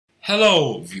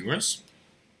Hello, viewers.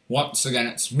 Once again,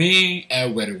 it's me,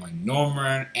 Edwin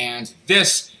Norman, and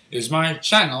this is my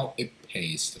channel, It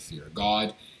Pays to Fear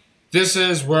God. This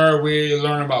is where we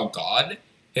learn about God,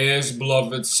 His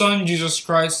beloved Son, Jesus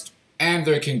Christ, and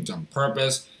their kingdom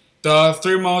purpose, the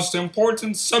three most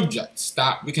important subjects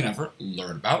that we can ever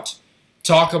learn about,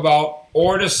 talk about,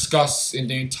 or discuss in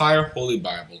the entire Holy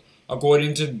Bible,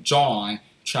 according to John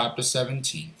chapter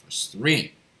 17, verse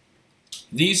 3.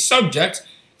 The subject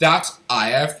that I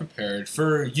have prepared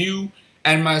for you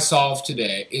and myself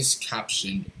today is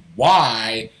captioned,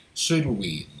 Why Should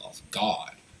We Love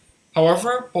God?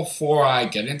 However, before I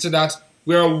get into that,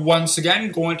 we are once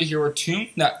again going to hear a tune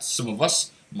that some of us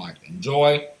might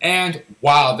enjoy, and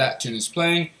while that tune is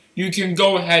playing, you can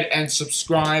go ahead and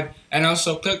subscribe and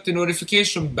also click the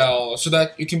notification bell so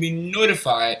that you can be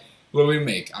notified when we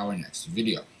make our next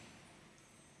video.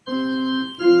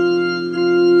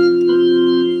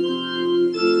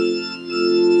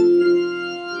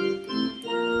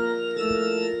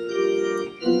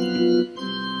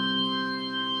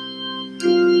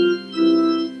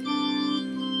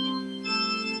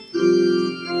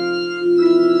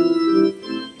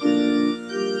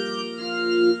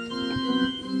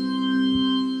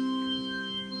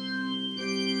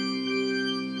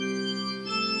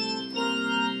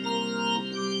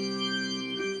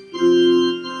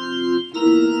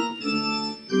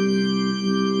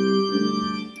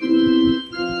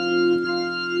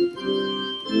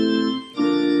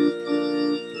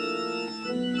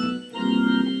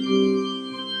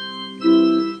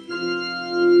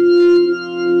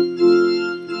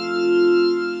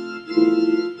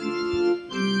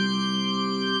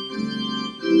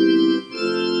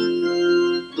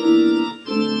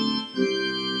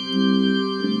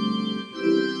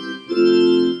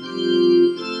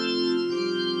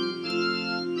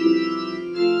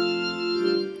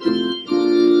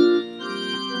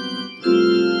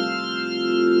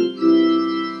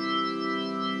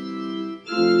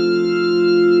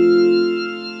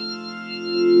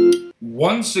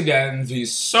 Once again, the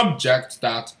subject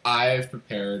that I've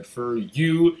prepared for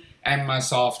you and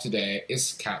myself today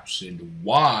is captioned,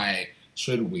 Why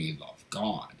Should We Love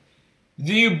God?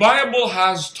 The Bible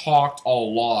has talked a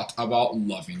lot about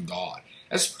loving God,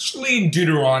 especially in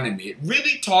Deuteronomy. It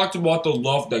really talked about the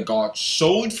love that God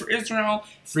showed for Israel,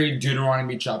 for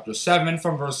Deuteronomy chapter 7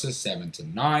 from verses 7 to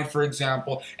 9, for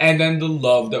example, and then the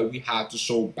love that we had to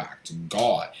show back to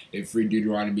God. If we read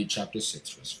Deuteronomy chapter 6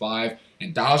 verse 5,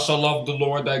 and thou shalt love the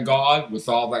Lord thy God with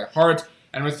all thy heart,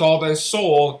 and with all thy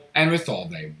soul, and with all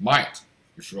thy might.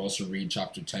 You should also read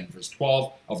chapter 10 verse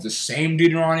 12 of the same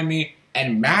Deuteronomy,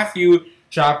 and Matthew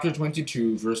chapter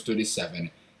 22 verse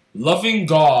 37. Loving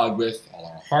God with all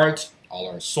our heart, all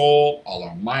our soul, all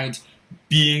our might,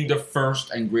 being the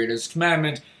first and greatest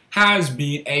commandment, has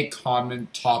been a common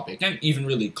topic, and even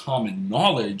really common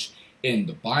knowledge in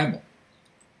the Bible.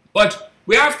 But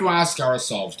we have to ask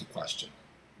ourselves the question,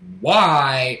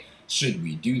 why should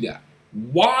we do that?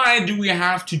 Why do we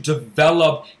have to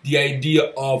develop the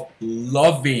idea of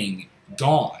loving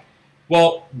God?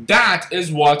 Well, that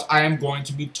is what I am going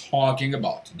to be talking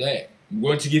about today. I'm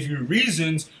going to give you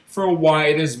reasons for why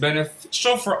it is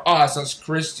beneficial for us as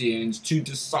Christians to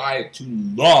decide to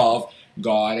love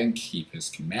God and keep His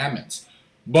commandments.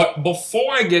 But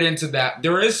before I get into that,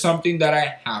 there is something that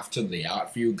I have to lay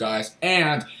out for you guys,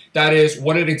 and that is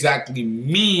what it exactly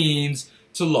means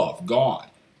to love God.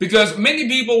 Because many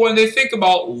people, when they think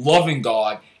about loving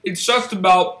God, it's just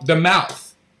about the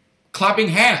mouth, clapping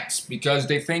hands, because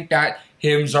they think that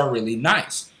hymns are really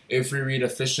nice. If we read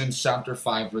Ephesians chapter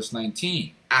 5 verse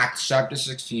 19, Acts chapter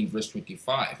 16 verse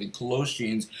 25, and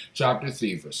Colossians chapter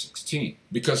 3 verse 16,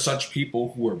 because such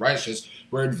people who were righteous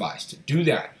were advised to do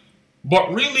that.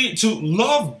 But really, to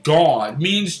love God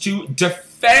means to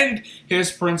defend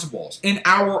His principles in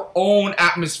our own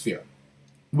atmosphere,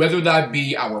 whether that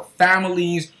be our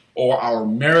families or our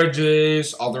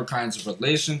marriages, other kinds of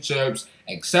relationships,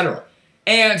 etc.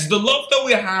 And the love that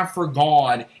we have for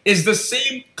God is the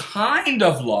same kind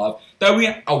of love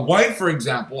that a wife, for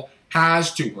example,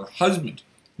 has to her husband.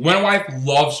 When a wife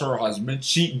loves her husband,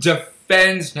 she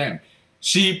defends him.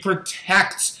 She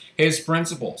protects his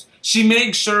principles. She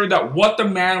makes sure that what the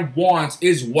man wants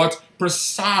is what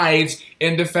presides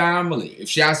in the family. If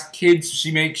she has kids,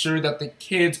 she makes sure that the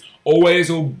kids always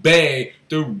obey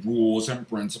the rules and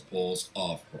principles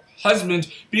of her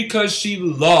husband because she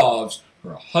loves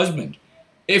her husband.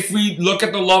 If we look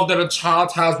at the love that a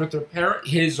child has with their parent,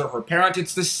 his or her parent,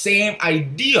 it's the same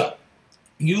idea.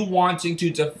 You wanting to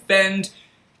defend,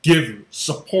 give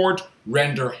support,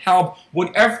 render help,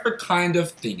 whatever kind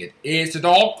of thing it is, it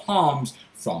all comes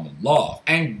from love.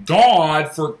 And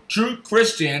God, for true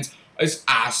Christians, is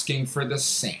asking for the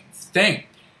same thing.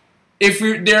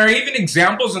 There are even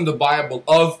examples in the Bible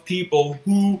of people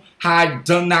who had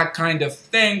done that kind of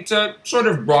thing to sort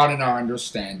of broaden our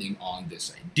understanding on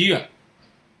this idea.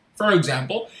 For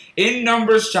example, in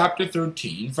Numbers chapter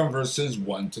 13, from verses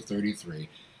 1 to 33,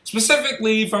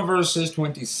 specifically from verses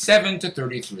 27 to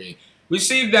 33, we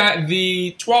see that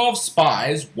the 12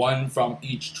 spies, one from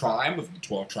each tribe of the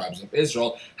 12 tribes of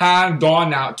Israel, had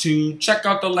gone out to check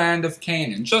out the land of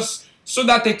Canaan, just so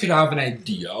that they could have an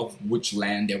idea of which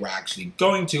land they were actually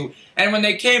going to. And when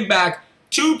they came back,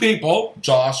 two people,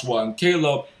 Joshua and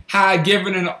Caleb, had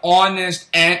given an honest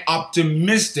and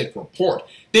optimistic report.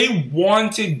 They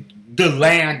wanted the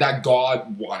land that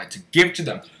God wanted to give to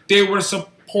them. They were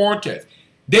supportive.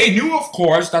 They knew, of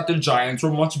course, that the giants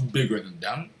were much bigger than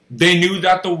them. They knew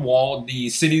that the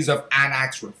cities of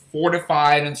Anak were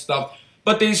fortified and stuff,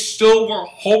 but they still were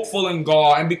hopeful in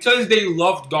God. And because they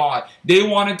loved God, they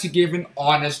wanted to give an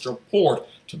honest report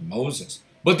to Moses.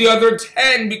 But the other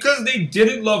 10, because they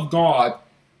didn't love God,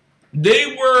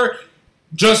 they were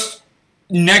just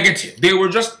negative. They were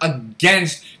just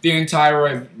against the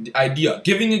entire idea,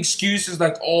 giving excuses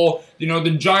like, oh,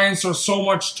 the giants are so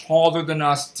much taller than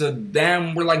us. To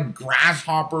them, we're like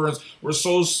grasshoppers. We're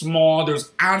so small.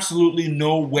 There's absolutely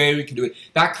no way we can do it.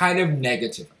 That kind of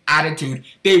negative attitude.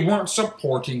 They weren't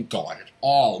supporting God at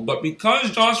all. But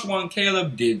because Joshua and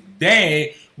Caleb did,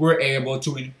 they were able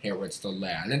to inherit the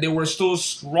land. And they were still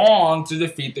strong to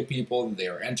defeat the people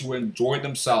there and to enjoy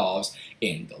themselves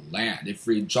in the land. If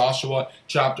we read Joshua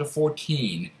chapter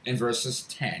 14 in verses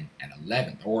 10 and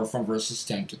 11, or from verses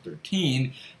 10 to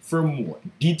 13 for more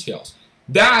details.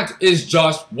 That is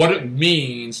just what it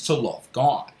means to love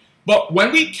God. But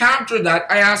when we capture that,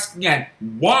 I ask again,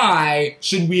 why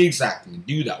should we exactly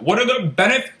do that? What are the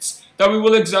benefits that we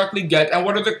will exactly get, and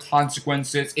what are the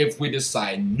consequences if we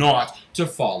decide not to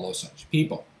follow such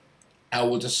people? I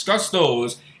will discuss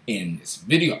those in this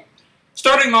video.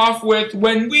 Starting off with,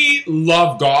 when we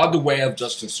love God the way I've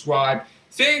just described,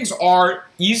 things are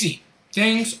easy.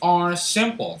 Things are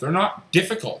simple. They're not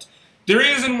difficult. The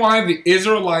reason why the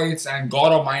Israelites and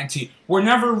God Almighty were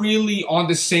never really on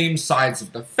the same sides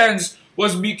of the fence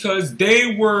was because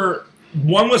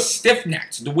one was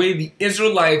stiff-necked, the way the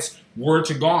Israelites were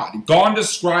to God. God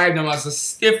described them as a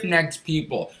stiff-necked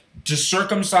people, to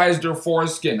circumcise their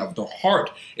foreskin of the heart.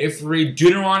 If we read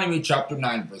Deuteronomy chapter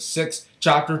 9 verse 6,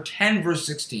 chapter 10 verse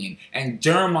 16, and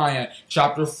Jeremiah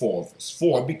chapter 4 verse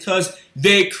 4, because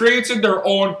they created their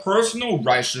own personal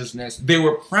righteousness, they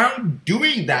were proud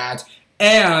doing that,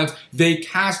 and they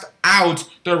cast out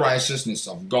the righteousness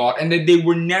of God, and that they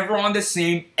were never on the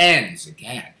same ends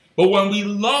again. But when we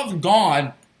love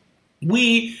God,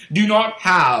 we do not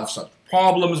have such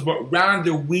problems, but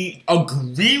rather we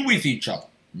agree with each other.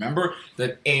 Remember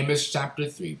that Amos chapter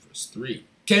 3 verse 3.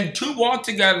 Can two walk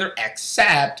together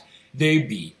except they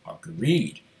be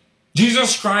agreed?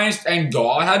 Jesus Christ and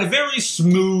God had a very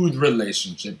smooth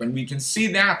relationship, and we can see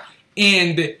that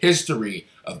in the history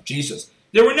of Jesus.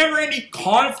 There were never any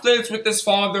conflicts with his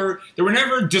Father. There were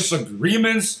never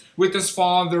disagreements with his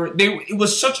Father. It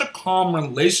was such a calm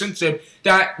relationship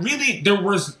that really there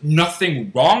was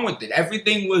nothing wrong with it.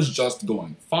 Everything was just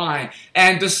going fine.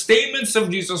 And the statements of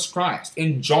Jesus Christ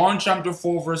in John chapter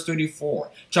 4 verse 34,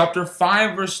 chapter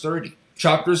 5 verse 30,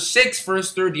 chapter 6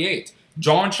 verse 38,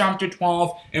 John chapter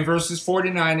 12 and verses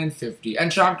 49 and 50,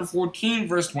 and chapter 14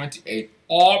 verse 28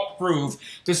 all prove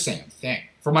the same thing.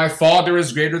 For my Father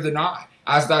is greater than I,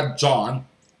 as that John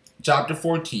chapter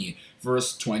 14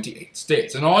 verse 28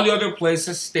 states. And all the other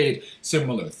places state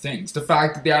similar things. The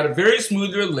fact that they had a very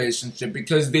smooth relationship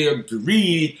because they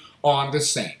agreed on the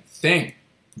same thing.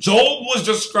 Job was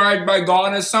described by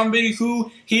God as somebody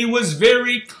who he was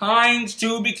very kind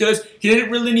to because he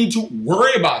didn't really need to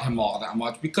worry about him all that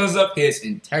much because of his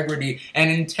integrity. And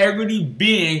integrity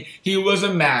being he was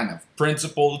a man of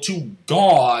principle to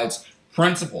God's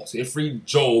principles. If we read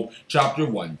Job chapter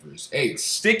 1 verse 8,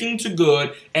 sticking to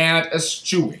good and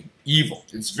eschewing evil.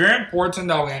 It's very important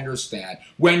that we understand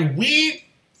when we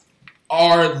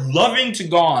are loving to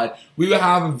God, we will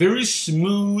have a very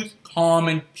smooth, calm,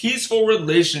 and peaceful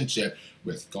relationship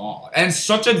with God. And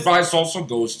such advice also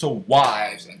goes to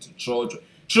wives and to children.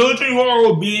 Children who are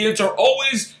obedient are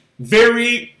always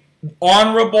very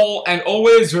honorable and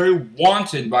always very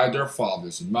wanted by their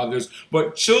fathers and mothers,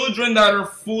 but children that are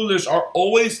foolish are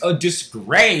always a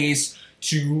disgrace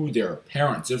to their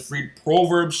parents. If we read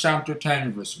Proverbs chapter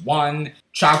 10 verse 1,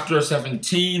 chapter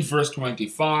 17 verse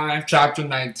 25, chapter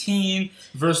 19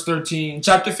 verse 13,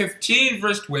 chapter 15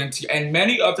 verse 20, and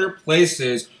many other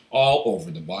places, all over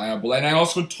the Bible. And I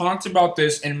also talked about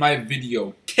this in my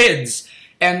video, Kids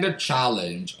and the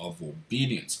Challenge of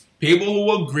Obedience. People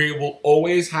who agree will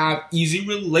always have easy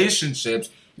relationships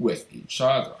with each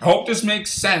other. I hope this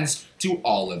makes sense to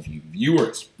all of you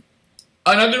viewers.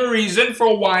 Another reason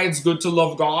for why it's good to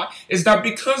love God is that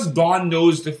because God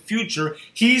knows the future,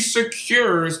 He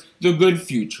secures the good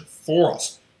future for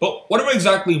us. But what do I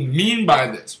exactly mean by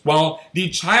this? Well, the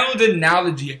child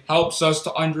analogy helps us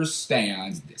to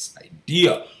understand this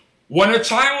idea. When a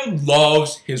child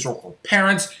loves his or her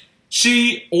parents,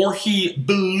 she or he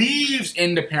believes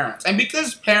in the parents. And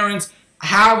because parents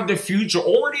have the future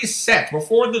already set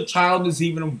before the child is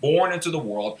even born into the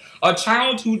world, a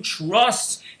child who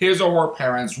trusts his or her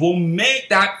parents will make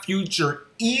that future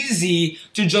easy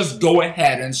to just go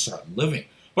ahead and start living.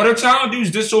 But a child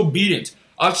who's disobedient,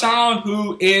 a child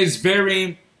who is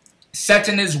very set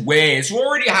in his ways, who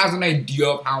already has an idea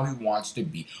of how he wants to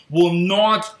be, will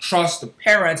not trust the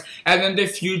parents, and then the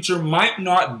future might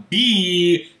not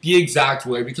be the exact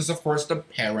way because, of course, the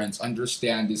parents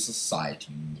understand the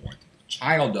society more than the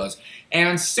child does.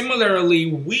 And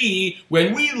similarly,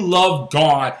 when we love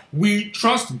God, we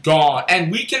trust God,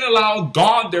 and we can allow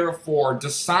God, therefore,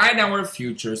 decide our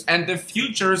futures, and the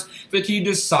futures that He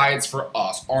decides for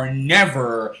us are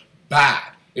never bad.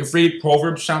 If we read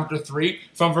Proverbs chapter 3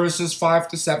 from verses 5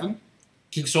 to 7,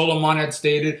 King Solomon had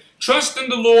stated, "Trust in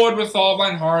the Lord with all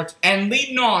thine heart, and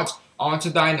lean not unto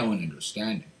thine own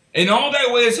understanding. In all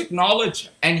thy ways acknowledge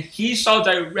Him, and He shall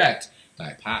direct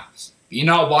thy paths. Be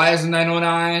not wise in thine own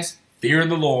eyes, fear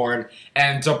the Lord,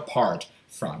 and depart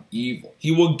from evil.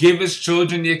 He will give His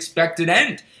children the expected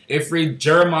end." If we read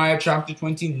Jeremiah chapter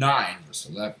 29, verse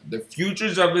 11, the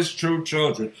futures of His true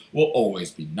children will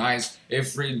always be nice.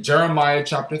 If we read Jeremiah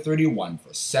chapter 31,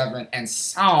 verse 7, and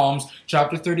Psalms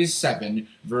chapter 37,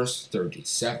 verse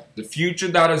 37, the future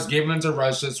that is given to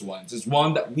righteous ones is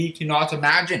one that we cannot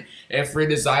imagine. If we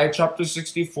read Isaiah chapter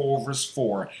 64, verse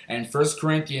 4, and 1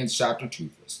 Corinthians chapter 2,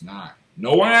 verse 9.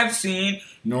 No one hath seen,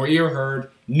 nor ear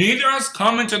heard, neither has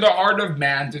come into the heart of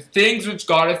man the things which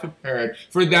God hath prepared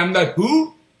for them that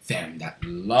who? Them that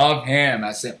love Him,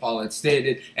 as St. Paul had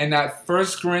stated in that 1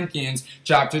 Corinthians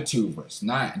chapter 2, verse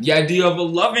 9. The idea of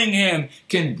loving Him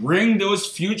can bring those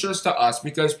futures to us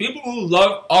because people who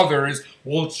love others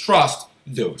will trust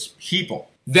those people.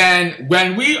 Then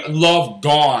when we love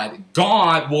God,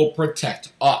 God will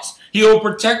protect us. He will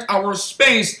protect our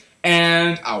space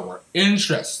and our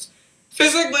interests.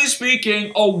 Physically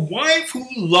speaking, a wife who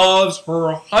loves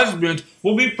her husband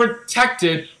will be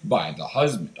protected by the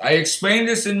husband. I explained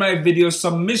this in my video,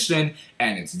 Submission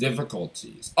and Its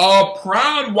Difficulties. A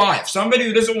proud wife, somebody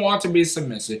who doesn't want to be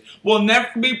submissive, will never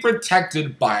be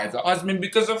protected by the husband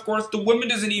because, of course, the woman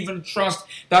doesn't even trust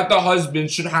that the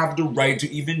husband should have the right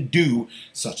to even do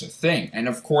such a thing. And,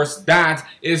 of course, that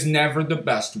is never the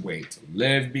best way to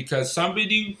live because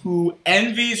somebody who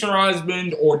envies her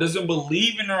husband or doesn't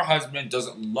believe in her husband,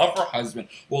 doesn't love her husband,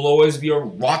 will always be a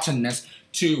rottenness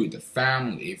to the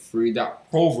family. If we read that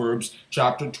Proverbs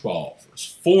chapter 12,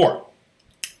 verse 4.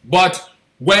 But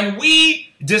when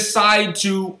we decide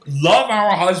to love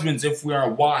our husbands, if we are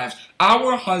wives,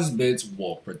 our husbands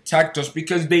will protect us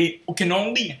because they can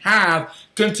only have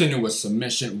continuous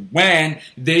submission when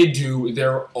they do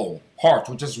their own part,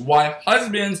 which is why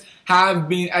husbands have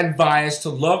been advised to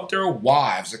love their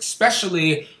wives,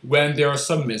 especially when they're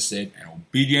submissive and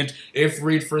obedient. If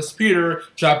we read 1 Peter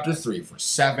chapter 3, verse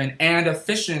 7, and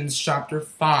Ephesians chapter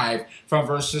 5 from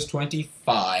verses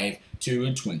 25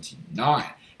 to 29.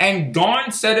 And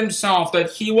God said Himself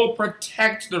that He will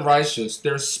protect the righteous,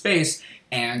 their space,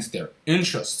 and their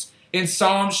interests. In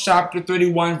Psalms chapter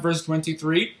 31, verse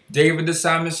 23, David the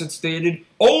psalmist had stated,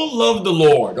 "O love the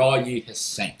Lord, all ye His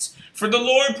saints, for the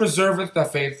Lord preserveth the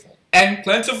faithful, and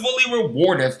plentifully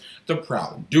rewardeth the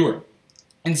proud doer."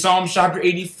 In Psalms chapter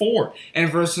 84,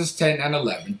 and verses 10 and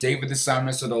 11, David the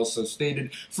psalmist had also stated,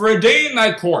 "For a day in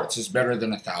thy courts is better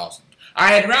than 1,000.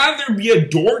 I had rather be a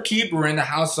doorkeeper in the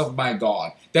house of my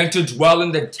God than to dwell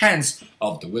in the tents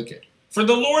of the wicked. For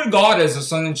the Lord God is a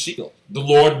sun and shield. The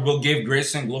Lord will give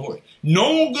grace and glory.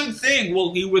 No good thing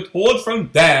will He withhold from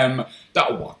them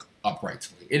that walk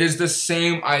uprightly." It is the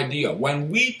same idea. When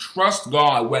we trust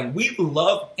God, when we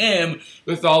love Him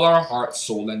with all our heart,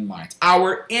 soul, and mind,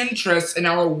 our interests and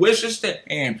our wishes to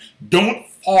Him don't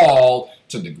fall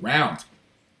to the ground.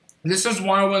 This is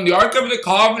why when the Ark of the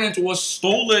Covenant was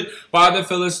stolen by the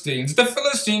Philistines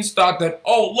thought that,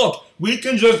 oh, look, we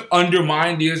can just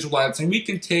undermine the Israelites and we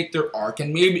can take their Ark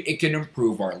and maybe it can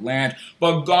improve our land.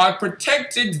 But God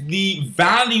protected the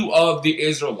value of the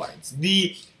Israelites,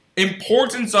 the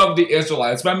importance of the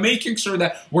Israelites by making sure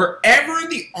that wherever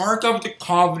the Ark of the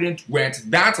Covenant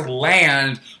went, that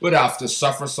land would have to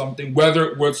suffer something, whether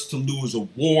it was to lose a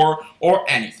war or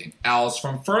anything else.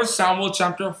 From 1 Samuel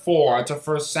chapter 4 to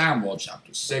 1 Samuel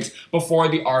chapter 6, before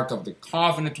the Ark of the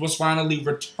Covenant was finally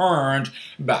returned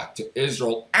back to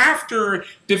Israel, after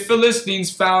the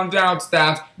Philistines found out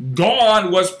that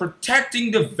God was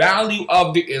protecting the value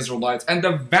of the Israelites and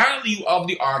the value of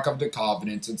the Ark of the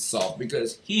Covenant itself,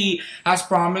 because He has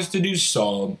promised to do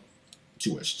so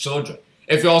to His children.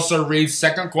 If you also read 2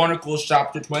 Chronicles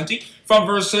chapter 20 from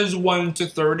verses 1 to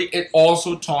 30, it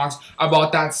also talks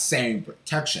about that same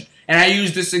protection. And I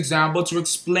use this example to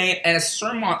explain a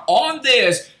sermon on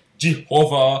this,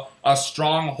 Jehovah, a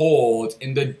stronghold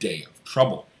in the day of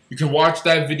trouble. You can watch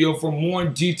that video for more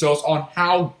details on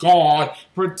how God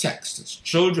protects His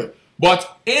children.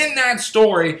 But in that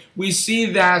story, we see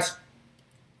that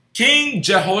King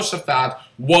Jehoshaphat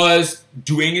was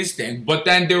doing his thing, but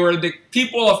then there were the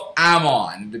people of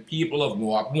Ammon, the people of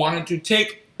Moab, wanted to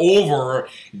take over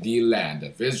the land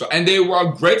of Israel. And they were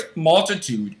a great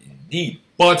multitude indeed.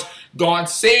 But God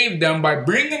saved them by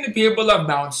bringing the people of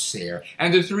Mount Seir,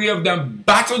 and the three of them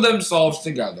battled themselves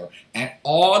together. And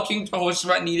all King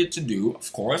Jehoshaphat needed to do,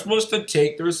 of course, was to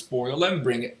take their spoil and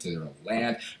bring it to their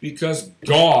land, because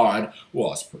God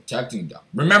was protecting them.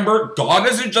 Remember, God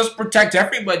doesn't just protect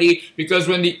everybody, because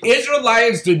when the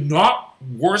Israelites did not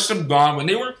worship God, when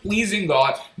they were pleasing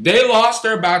God, they lost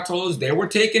their battles, they were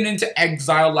taken into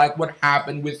exile, like what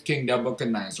happened with King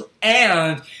Nebuchadnezzar.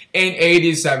 And in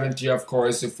AD 70, of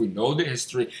course, if we know the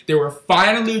history, they were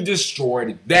finally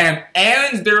destroyed, them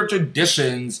and their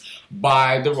traditions,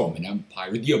 by the Roman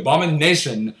Empire, the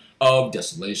abomination of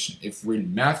desolation. If we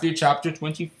read Matthew chapter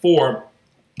 24,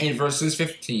 in verses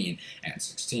 15 and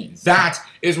 16. That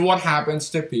is what happens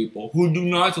to people who do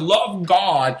not love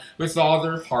God with all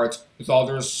their heart, with all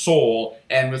their soul,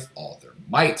 and with all their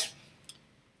might.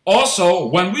 Also,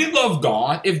 when we love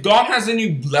God, if God has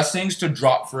any blessings to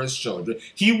drop for His children,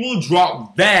 He will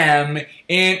drop them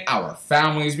in our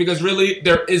families, because really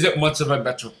there isn't much of a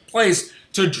better place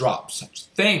to drop such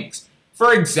things.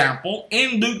 For example,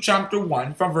 in Luke chapter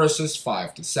 1 from verses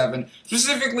 5 to 7,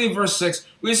 specifically verse 6,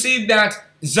 we see that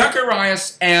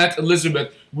Zacharias and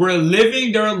Elizabeth were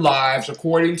living their lives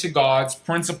according to God's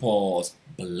principles,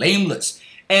 blameless.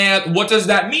 And what does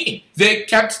that mean? They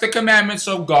kept the commandments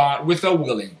of God with a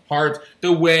willing heart,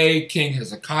 the way King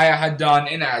Hezekiah had done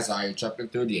in Isaiah chapter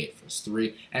 38 verse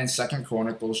 3 and 2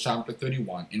 Chronicles chapter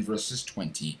 31 in verses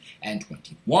 20 and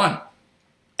 21.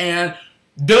 And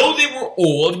though they were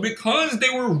old, because they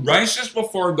were righteous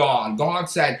before God, God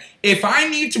said, if I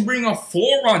need to bring a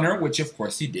forerunner, which of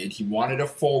course He did, He wanted a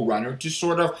forerunner to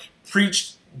sort of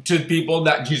preach to people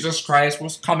that Jesus Christ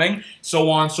was coming, so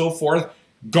on and so forth.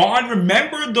 God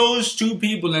remembered those two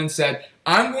people and said,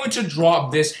 I'm going to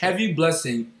drop this heavy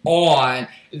blessing on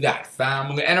that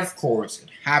family. And of course, it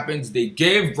happens. They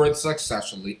gave birth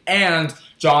successfully, and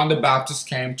John the Baptist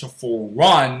came to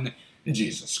forerun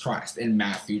Jesus Christ in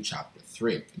Matthew chapter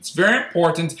 3. It's very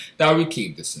important that we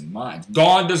keep this in mind.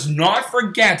 God does not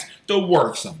forget the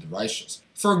works of the righteous.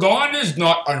 For God is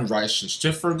not unrighteous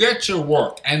to forget your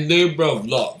work and labor of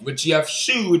love, which ye have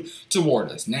shewed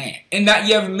toward His name, in that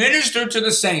ye have ministered to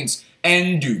the saints,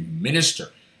 and do minister.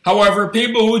 However,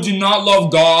 people who do not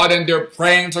love God, and they're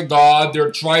praying to God,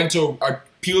 they're trying to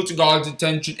appeal to God's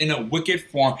attention in a wicked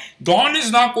form, God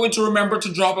is not going to remember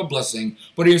to drop a blessing,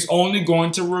 but He is only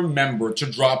going to remember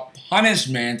to drop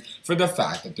punishment for the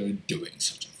fact that they're doing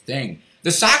such a thing.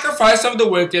 The sacrifice of the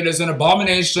wicked is an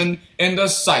abomination in the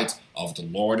sight of the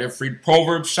Lord. If we read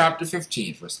Proverbs chapter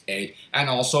 15 verse 8 and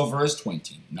also verse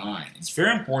 29. It's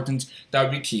very important that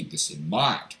we keep this in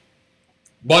mind.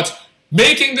 But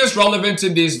making this relevant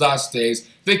in these last days,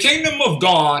 the kingdom of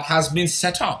God has been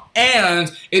set up,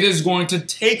 and it is going to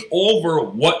take over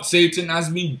what Satan has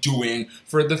been doing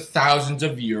for the thousands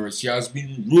of years he has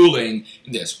been ruling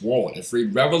this world. If we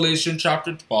read Revelation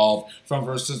chapter 12 from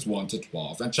verses 1 to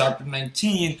 12 and chapter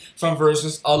 19 from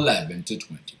verses 11 to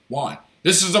 21.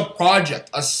 This is a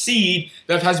project, a seed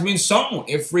that has been sown.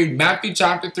 If we read Matthew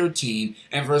chapter 13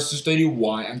 and verses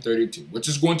 31 and 32, which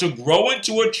is going to grow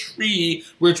into a tree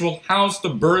which will house the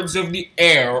birds of the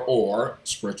air, or,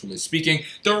 spiritually speaking,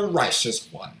 the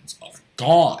righteous ones of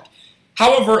God.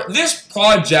 However, this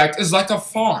project is like a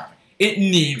farm. It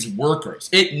needs workers.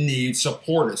 It needs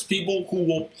supporters, people who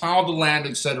will plow the land,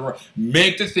 etc.,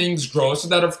 make the things grow so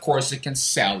that, of course, it can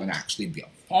sell and actually be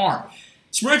a farm.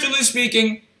 Spiritually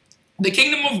speaking, the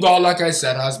kingdom of God, like I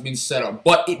said, has been set up,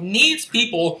 but it needs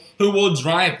people who will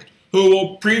drive it, who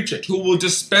will preach it, who will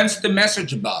dispense the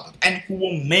message about it, and who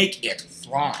will make it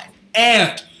thrive.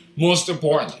 And most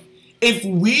importantly, if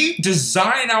we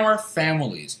design our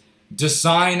families,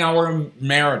 design our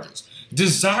marriages,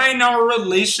 design our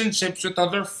relationships with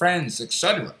other friends,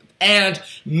 etc., and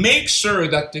make sure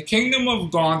that the kingdom of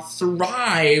God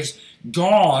thrives,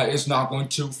 God is not going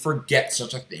to forget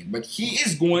such a thing, but He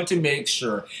is going to make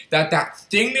sure that that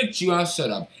thing that you have set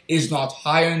up is not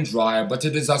high and dry, but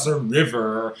it is as a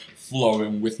river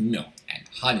flowing with milk and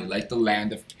honey, like the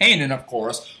land of Canaan, of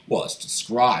course, was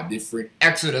described. If we're in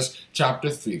Exodus chapter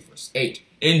 3, verse 8,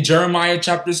 in Jeremiah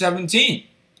chapter 17,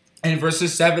 and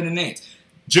verses 7 and 8,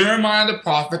 Jeremiah the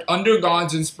prophet, under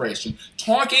God's inspiration,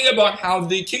 talking about how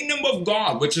the kingdom of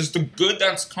God, which is the good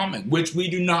that's coming, which we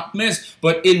do not miss,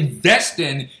 but invest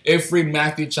in, if we read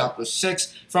Matthew chapter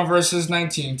 6, from verses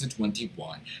 19 to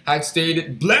 21, had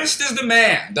stated, "Blessed is the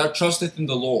man that trusteth in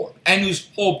the Lord, and whose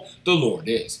hope the Lord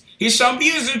is. He shall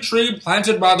be as a tree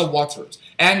planted by the waters,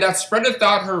 and that spreadeth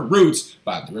out her roots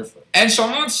by the river, and shall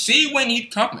not see when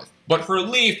heat cometh, but her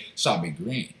leaf shall be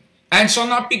green, and shall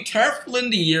not be careful in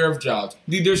the year of drought,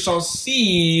 neither shall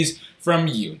cease from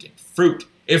yielding fruit."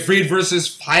 If we read verses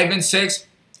 5 and 6,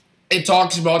 it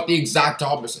talks about the exact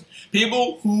opposite.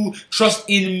 People who trust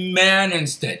in man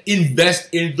instead invest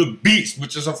in the beast,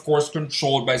 which is of course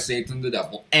controlled by Satan the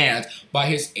devil and by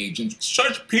his agents.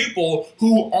 Such people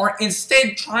who are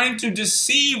instead trying to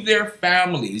deceive their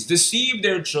families, deceive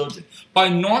their children, by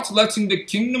not letting the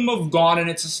kingdom of God and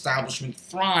its establishment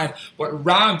thrive, but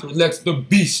rather lets the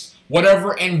beast,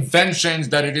 whatever inventions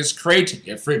that it is creating,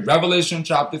 if read Revelation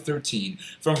chapter 13,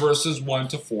 from verses 1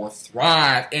 to 4,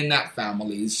 thrive in that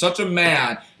family. Such a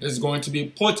man is going to be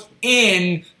put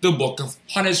in the book of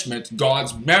punishment,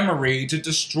 God's memory, to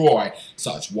destroy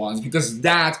such ones, because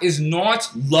that is not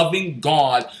loving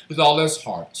God with all his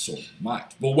heart, soul, and mind.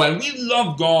 But when we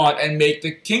love God and make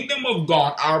the kingdom of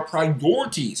God our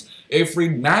priorities, if we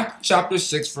read Matthew chapter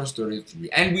 6, verse 33,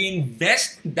 and we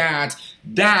invest in that,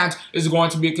 that is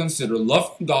going to be considered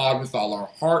loving God with all our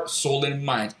heart, soul, and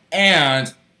mind.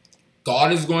 And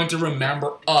God is going to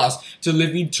remember us to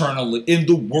live eternally in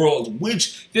the world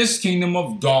which this kingdom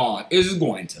of God is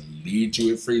going to lead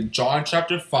to. If we read John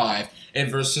chapter 5 and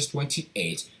verses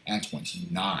 28 and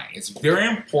 29. It's very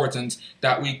important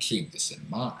that we keep this in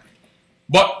mind.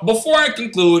 But before I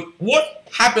conclude, what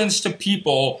happens to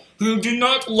people who do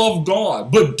not love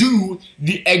God, but do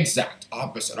the exact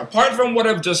opposite? Apart from what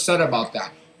I've just said about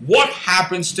that, what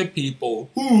happens to people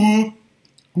who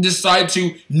decide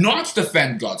to not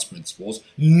defend God's principles,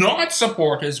 not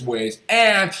support His ways,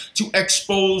 and to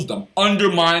expose them,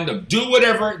 undermine them, do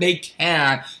whatever they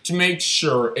can to make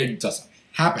sure it doesn't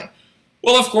happen?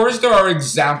 Well, of course, there are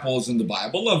examples in the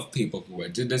Bible of people who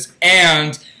did this,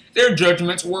 and their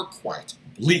judgments were quite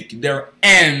bleak. Their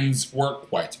ends were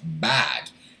quite bad.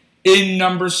 In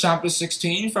Numbers chapter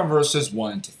 16, from verses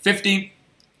 1 to 50,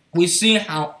 we see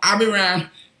how Abiram,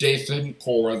 Dathan,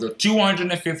 Korah, the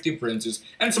 250 princes,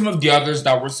 and some of the others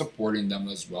that were supporting them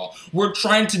as well, were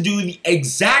trying to do the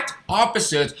exact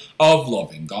opposite of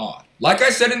loving God. Like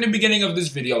I said in the beginning of this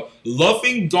video,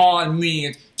 loving God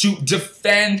means to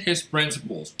defend His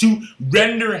principles, to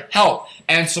render help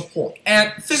and support.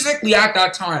 And physically at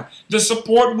that time, the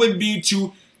support would be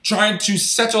to trying to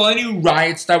settle any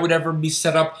riots that would ever be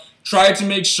set up, try to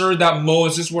make sure that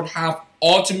Moses would have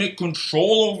ultimate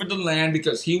control over the land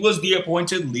because he was the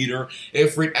appointed leader,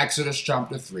 if we read Exodus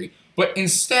chapter 3. But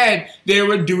instead, they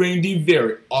were doing the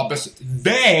very opposite.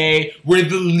 They were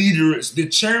the leaders, the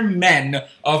chairmen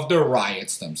of the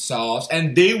riots themselves,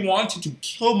 and they wanted to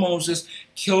kill Moses,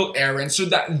 kill Aaron, so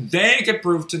that they could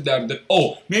prove to them that,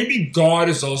 oh, maybe God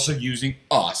is also using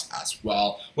us as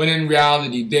well, when in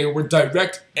reality, they were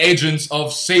direct agents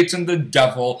of Satan the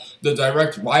devil, the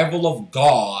direct rival of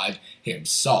God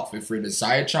Himself. If we read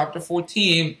Isaiah chapter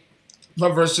 14,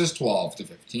 from verses 12 to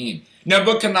 15.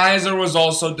 Nebuchadnezzar was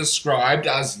also described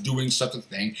as doing such a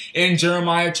thing in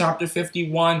Jeremiah chapter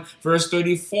 51, verse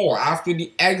 34, after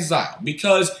the exile.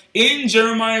 Because in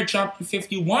Jeremiah chapter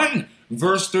 51,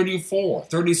 verse 34,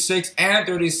 36, and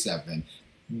 37,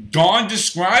 God,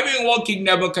 describing what King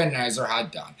Nebuchadnezzar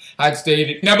had done, had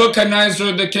stated,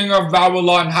 "Nebuchadnezzar, the king of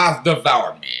Babylon, hath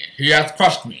devoured me. He hath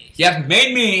crushed me. He hath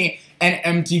made me an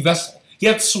empty vessel. He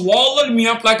hath swallowed me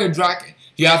up like a dragon.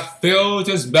 He hath filled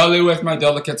his belly with my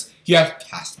delicates. He hath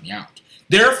cast me out.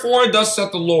 Therefore thus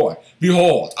saith the Lord,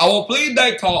 Behold, I will plead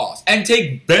thy cause, and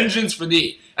take vengeance for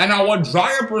thee, and I will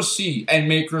dry up her sea, and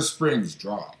make her springs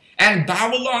dry. And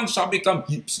Babylon shall become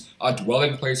heaps, a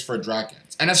dwelling place for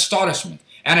dragons, an astonishment,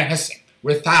 and a hissing,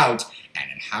 without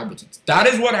and inhabitants. That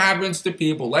is what happens to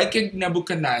people like King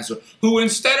Nebuchadnezzar, who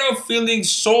instead of feeling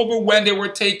sober when they were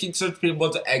taking such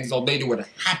people to exile, they do it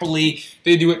happily,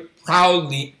 they do it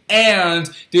proudly, and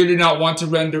they do not want to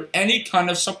render any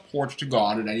kind of support to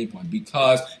God at any point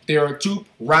because they are too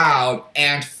proud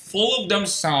and full of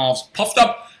themselves, puffed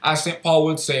up, as St. Paul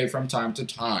would say from time to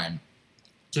time,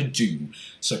 to do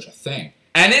such a thing.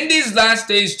 And in these last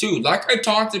days too, like I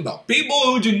talked about, people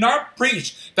who do not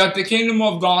preach that the kingdom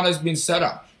of God has been set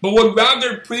up, but would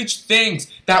rather preach things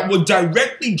that would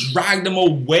directly drag them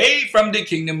away from the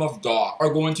kingdom of God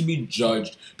are going to be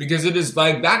judged, because it is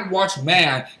like that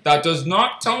watchman that does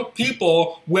not tell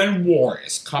people when war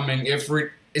is coming, if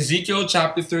Ezekiel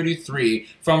chapter 33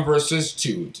 from verses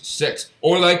 2 to 6.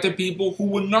 Or like the people who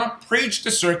would not preach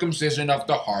the circumcision of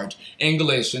the heart in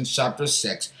Galatians chapter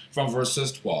 6 from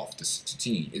verses 12 to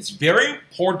 16. It's very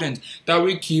important that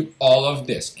we keep all of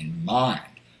this in mind.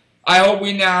 I hope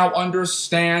we now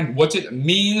understand what it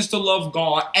means to love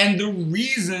God and the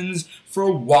reasons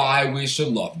for why we should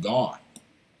love God.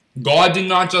 God did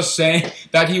not just say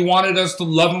that he wanted us to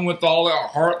love him with all our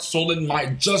heart, soul, and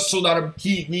mind just so that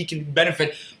we can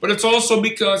benefit, but it's also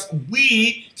because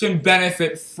we can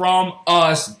benefit from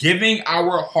us giving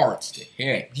our hearts to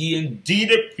him. He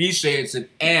indeed appreciates it,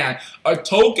 and a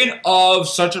token of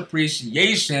such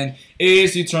appreciation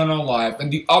is eternal life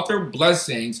and the other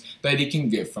blessings that he can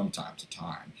give from time to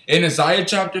time. In Isaiah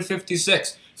chapter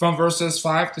 56, from verses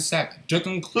 5 to 7, to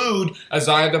conclude,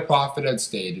 Isaiah the prophet had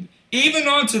stated, "Even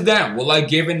unto them will I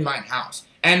give in mine house,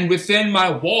 and within my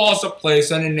walls a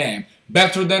place and a name,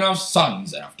 better than of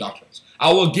sons and of daughters.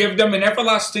 I will give them an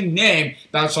everlasting name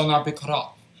that shall not be cut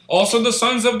off. Also the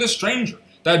sons of the stranger,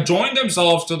 that join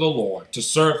themselves to the Lord, to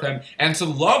serve him, and to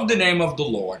love the name of the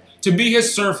Lord, to be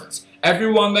his servants.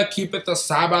 Everyone that keepeth the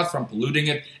Sabbath from polluting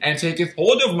it, and taketh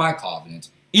hold of my covenant,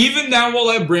 even them will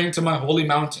I bring to my holy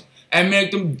mountain, and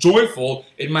make them joyful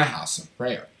in my house of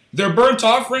prayer. Their burnt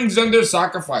offerings and their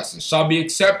sacrifices shall be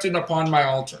accepted upon my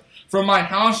altar, for my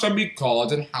house shall be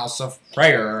called an house of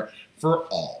prayer for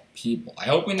all people." I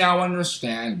hope we now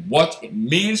understand what it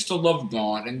means to love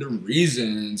God and the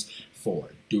reasons for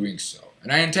doing so.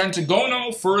 And I intend to go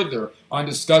no further on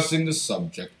discussing the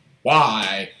subject,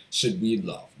 why should we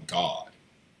love God?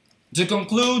 To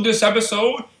conclude this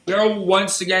episode, we are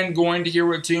once again going to hear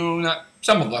a tune that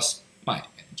some of us might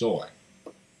enjoy.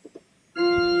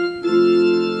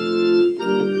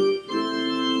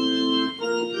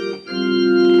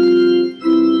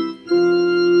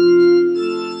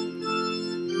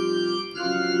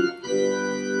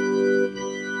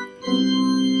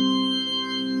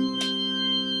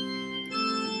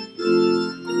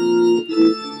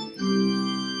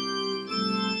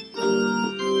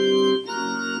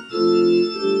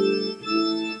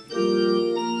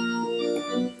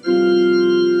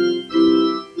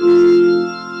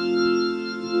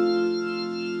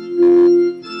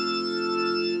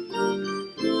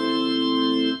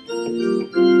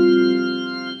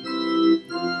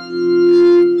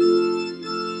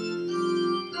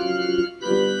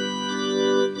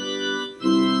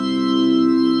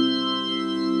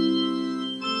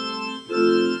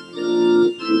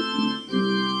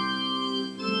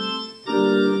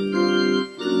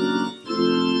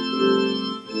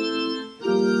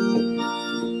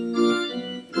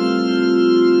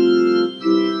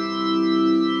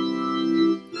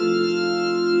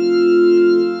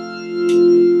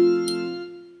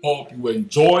 Hope you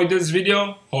enjoyed this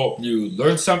video. Hope you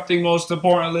learned something most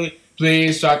importantly.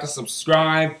 Please try to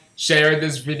subscribe, share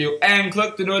this video, and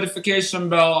click the notification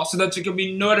bell so that you can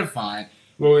be notified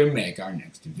when we make our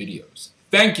next videos.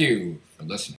 Thank you for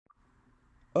listening.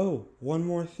 Oh, one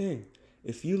more thing.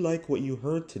 If you like what you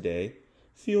heard today,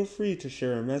 feel free to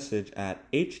share a message at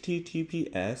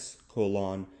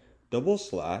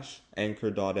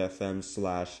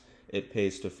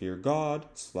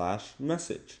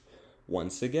https://anchor.fm/itpaystofeargod/message.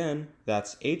 Once again,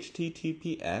 that's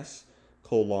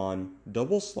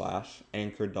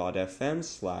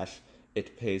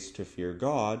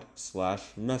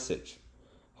https://anchor.fm/itpaystofeargod/message.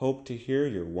 Hope to hear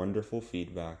your wonderful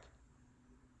feedback.